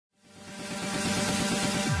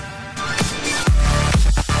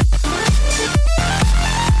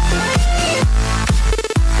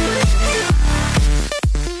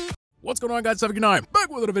going on, guys? HaVoC back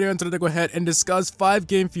with another video, and today to go ahead and discuss 5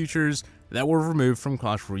 game features that were removed from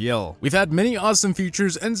Clash Royale. We've had many awesome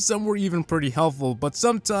features and some were even pretty helpful, but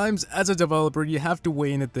sometimes as a developer you have to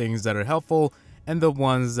weigh in the things that are helpful and the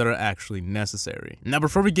ones that are actually necessary. Now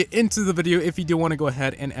before we get into the video, if you do want to go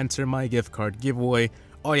ahead and enter my gift card giveaway,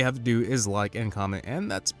 all you have to do is like and comment,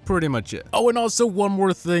 and that's pretty much it. Oh, and also one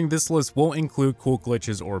more thing, this list won't include cool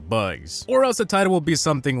glitches or bugs, or else the title will be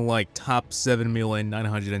something like top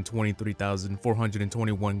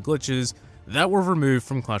 7,923,421 glitches that were removed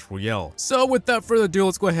from Clash Royale. So without further ado,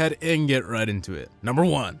 let's go ahead and get right into it. Number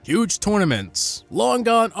 1, huge tournaments. Long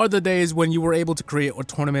gone are the days when you were able to create a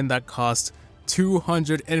tournament that cost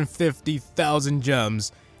 250,000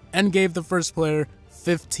 gems and gave the first player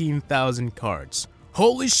 15,000 cards.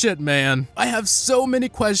 Holy shit, man. I have so many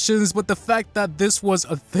questions, but the fact that this was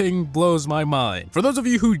a thing blows my mind. For those of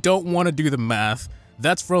you who don't want to do the math,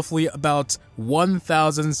 that's roughly about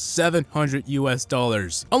 $1,700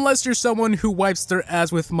 US. Unless you're someone who wipes their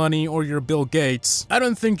ass with money or you're Bill Gates, I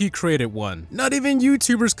don't think you created one. Not even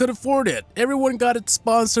YouTubers could afford it. Everyone got it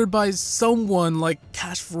sponsored by someone like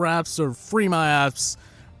Cash for Apps or Free My Apps.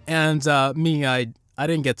 And me, I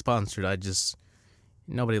didn't get sponsored.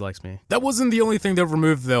 Nobody likes me. That wasn't the only thing they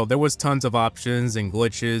removed though. There was tons of options and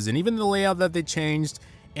glitches and even the layout that they changed.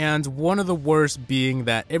 And one of the worst being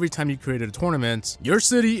that every time you created a tournament, your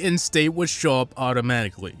city and state would show up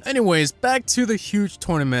automatically. Anyways, back to the huge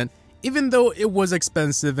tournament. Even though it was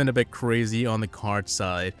expensive and a bit crazy on the card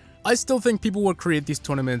side, I still think people would create these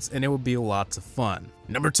tournaments and it would be lots of fun.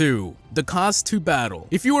 Number 2, the cost to battle.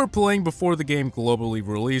 If you were playing before the game globally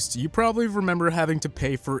released, you probably remember having to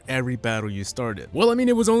pay for every battle you started. Well, I mean,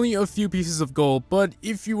 it was only a few pieces of gold, but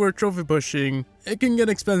if you were trophy pushing, it can get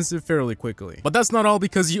expensive fairly quickly. But that's not all,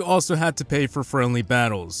 because you also had to pay for friendly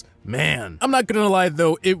battles. Man, I'm not gonna lie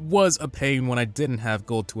though, it was a pain when I didn't have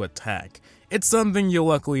gold to attack. It's something you'll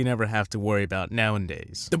luckily never have to worry about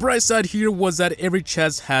nowadays. The bright side here was that every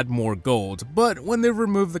chest had more gold, but when they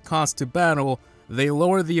removed the cost to battle, they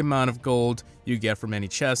lowered the amount of gold you get from any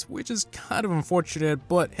chest, which is kind of unfortunate,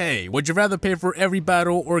 but hey, would you rather pay for every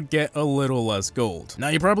battle or get a little less gold? Now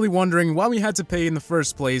you're probably wondering why we had to pay in the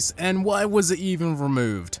first place and why was it even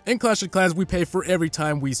removed? In Clash of Clans, we pay for every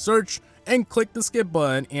time we search and click the skip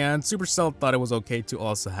button, and Supercell thought it was okay to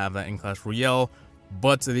also have that in Clash Royale,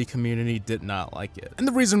 but the community did not like it. And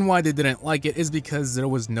the reason why they didn't like it is because there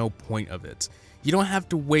was no point of it. You don't have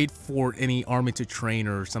to wait for any army to train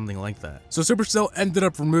or something like that. So Supercell ended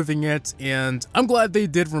up removing it, and I'm glad they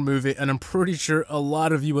did remove it, and I'm pretty sure a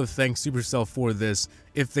lot of you would thank Supercell for this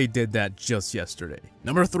if they did that just yesterday.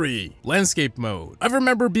 Number 3, landscape mode. I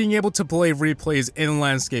remember being able to play replays in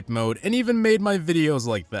landscape mode and even made my videos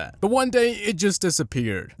like that. But one day it just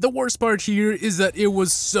disappeared. The worst part here is that it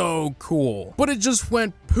was so cool, but it just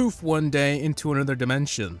went poof one day into another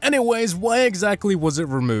dimension. Anyways, why exactly was it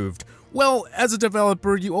removed? Well, as a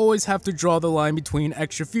developer, you always have to draw the line between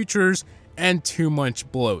extra features and too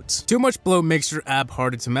much bloat. Too much bloat makes your app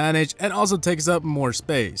harder to manage and also takes up more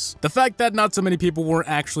space. The fact that not so many people were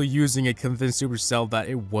actually using it convinced Supercell that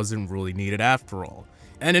it wasn't really needed after all.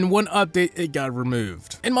 And in one update, it got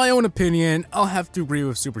removed. In my own opinion, I'll have to agree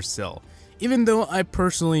with Supercell. Even though I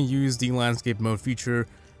personally use the landscape mode feature,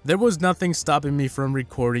 there was nothing stopping me from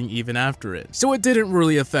recording even after it, so it didn't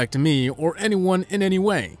really affect me or anyone in any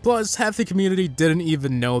way. Plus, half the community didn't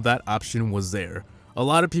even know that option was there. A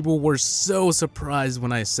lot of people were so surprised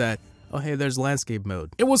when I said, oh hey, there's landscape mode.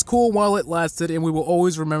 It was cool while it lasted, and we will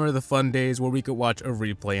always remember the fun days where we could watch a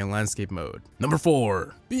replay in landscape mode. Number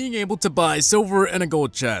 4, being able to buy silver and a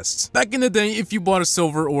gold chest. Back in the day, if you bought a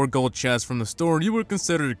silver or gold chest from the store, you were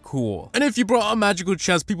considered cool. And if you brought a magical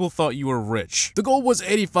chest, people thought you were rich. The gold was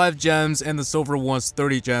 85 gems and the silver was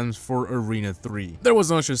 30 gems for Arena 3. There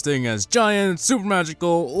was no such thing as giant, super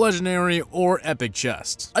magical, legendary, or epic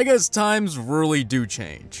chests. I guess times really do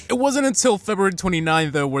change. It wasn't until February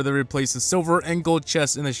 29th though where they replaced the silver and gold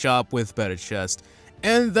chests in the shop with better chests,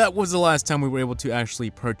 and that was the last time we were able to actually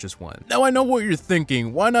purchase one. Now I know what you're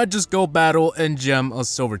thinking, why not just go battle and gem a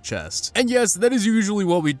silver chest? And yes, that is usually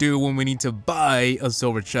what we do when we need to buy a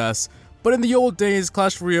silver chest, but in the old days,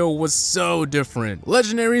 Clash Royale was so different.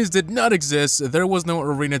 Legendaries did not exist, there was no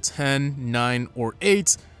Arena 10, 9, or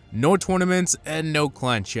 8, no tournaments, and no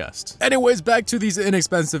clan chest. Anyways, back to these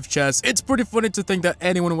inexpensive chests. It's pretty funny to think that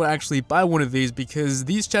anyone would actually buy one of these because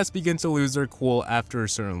these chests begin to lose their cool after a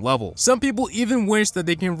certain level. Some people even wish that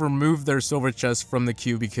they can remove their silver chest from the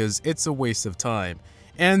queue because it's a waste of time.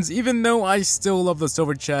 And even though I still love the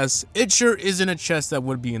silver chest, it sure isn't a chest that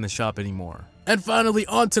would be in the shop anymore. And finally,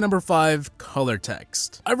 on to number 5, color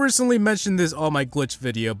text. I recently mentioned this on my glitch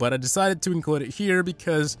video, but I decided to include it here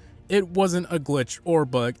because it wasn't a glitch or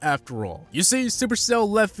bug after all. You see, Supercell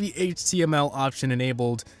left the HTML option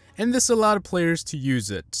enabled, and this allowed players to use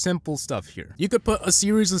it. Simple stuff here. You could put a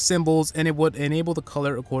series of symbols and it would enable the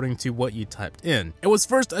color according to what you typed in. It was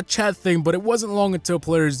first a chat thing, but it wasn't long until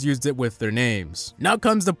players used it with their names. Now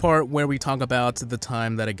comes the part where we talk about the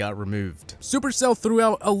time that it got removed. Supercell threw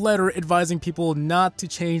out a letter advising people not to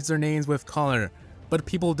change their names with color, but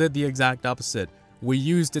people did the exact opposite. We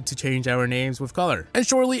used it to change our names with color. And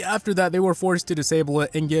shortly after that, they were forced to disable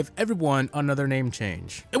it and give everyone another name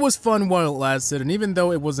change. It was fun while it lasted, and even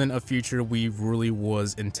though it wasn't a feature we really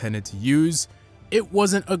was intended to use, it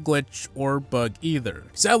wasn't a glitch or bug either.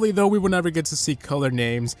 Sadly though, we will never get to see color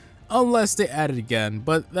names unless they add it again,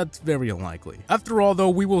 but that's very unlikely. After all though,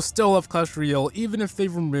 we will still have Clash Royale even if they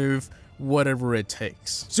remove whatever it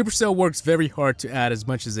takes. Supercell works very hard to add as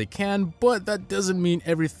much as they can, but that doesn't mean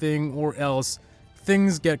everything, or else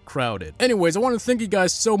things get crowded. Anyways, I want to thank you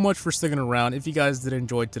guys so much for sticking around. If you guys did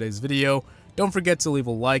enjoy today's video, don't forget to leave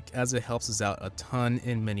a like as it helps us out a ton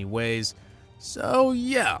in many ways. So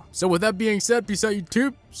yeah. So with that being said, peace out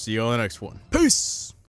YouTube. See you on the next one. Peace!